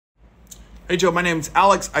Hey Joe, my name's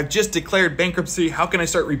Alex. I've just declared bankruptcy. How can I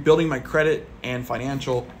start rebuilding my credit and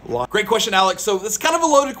financial life? Great question, Alex. So it's kind of a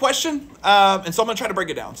loaded question. And so I'm gonna try to break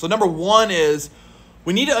it down. So number one is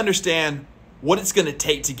we need to understand what it's gonna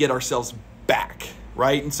take to get ourselves back,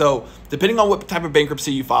 right? And so depending on what type of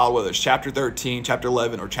bankruptcy you file, whether it's Chapter 13, Chapter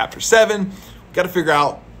 11, or Chapter 7, we gotta figure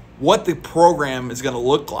out what the program is gonna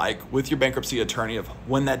look like with your bankruptcy attorney of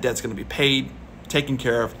when that debt's gonna be paid, taken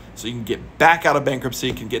care of, so you can get back out of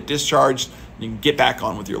bankruptcy, can get discharged, and you can get back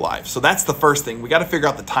on with your life. So that's the first thing. We got to figure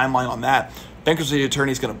out the timeline on that. Bankruptcy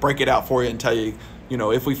attorney is going to break it out for you and tell you,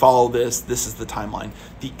 if we follow this, this is the timeline.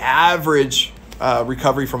 The average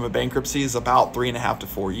recovery from a bankruptcy is about 3.5 to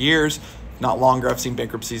 4 years, not longer. I've seen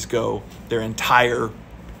bankruptcies go their entire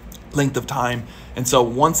length of time. And so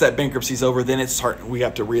once that bankruptcy is over, then we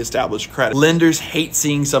have to reestablish credit. Lenders hate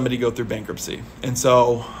seeing somebody go through bankruptcy. And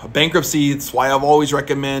so bankruptcy, it's why I've always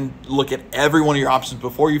recommend look at every one of your options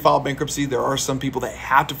before you file bankruptcy. There are some people that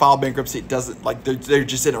have to file bankruptcy. It doesn't, like they're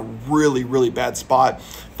just in a really, really bad spot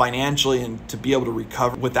financially, and to be able to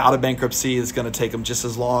recover without a bankruptcy is going to take them just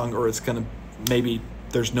as long, or it's going to maybe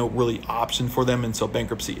there's no really option for them. And so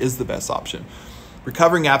bankruptcy is the best option.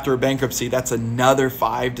 Recovering after a bankruptcy, that's another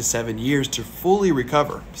 5 to 7 years to fully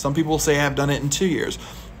recover. Some people say I've done it in 2 years.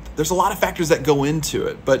 There's a lot of factors that go into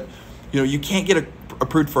it, but you can't get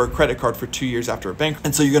approved for a credit card for 2 years after a bankruptcy.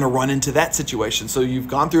 And so you're gonna run into that situation. So you've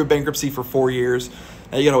gone through a bankruptcy for 4 years,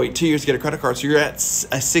 now you gotta wait 2 years to get a credit card. So you're at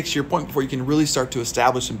a 6-year point before you can really start to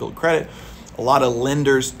establish and build credit. A lot of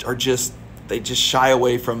lenders they just shy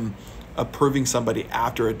away from approving somebody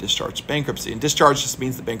after a discharged bankruptcy. And discharge just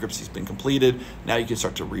means the bankrupcy's been completed. Now you can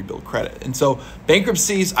start to rebuild credit. And so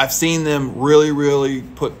bankruptcies, I've seen them really, really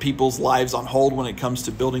put people's lives on hold when it comes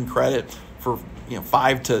to building credit for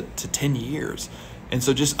 5 to 10 years. And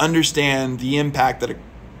so just understand the impact that a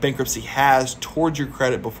bankruptcy has towards your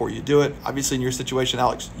credit before you do it. Obviously in your situation,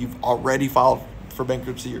 Alex, you've already filed for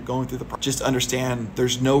bankruptcy, you're going through the process. Just understand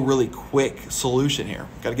there's no really quick solution here.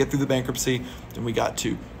 Got to get through the bankruptcy, then we got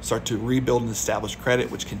to start to rebuild and establish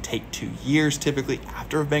credit, which can take 2 years typically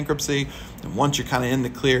after a bankruptcy. And once you're kind of in the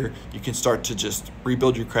clear, you can start to just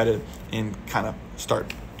rebuild your credit and kind of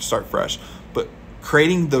start fresh. But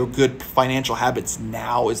creating the good financial habits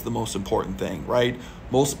now is the most important thing, right?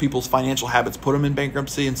 Most people's financial habits put them in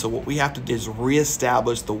bankruptcy. And so what we have to do is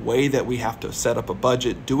reestablish the way that we have to set up a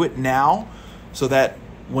budget. Do it now, so that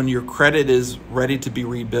when your credit is ready to be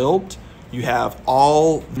rebuilt, you have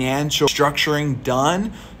all financial structuring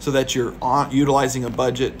done so that you're utilizing a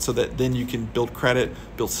budget, so that then you can build credit,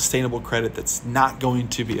 build sustainable credit that's not going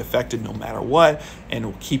to be affected no matter what, and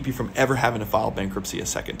will keep you from ever having to file bankruptcy a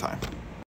second time.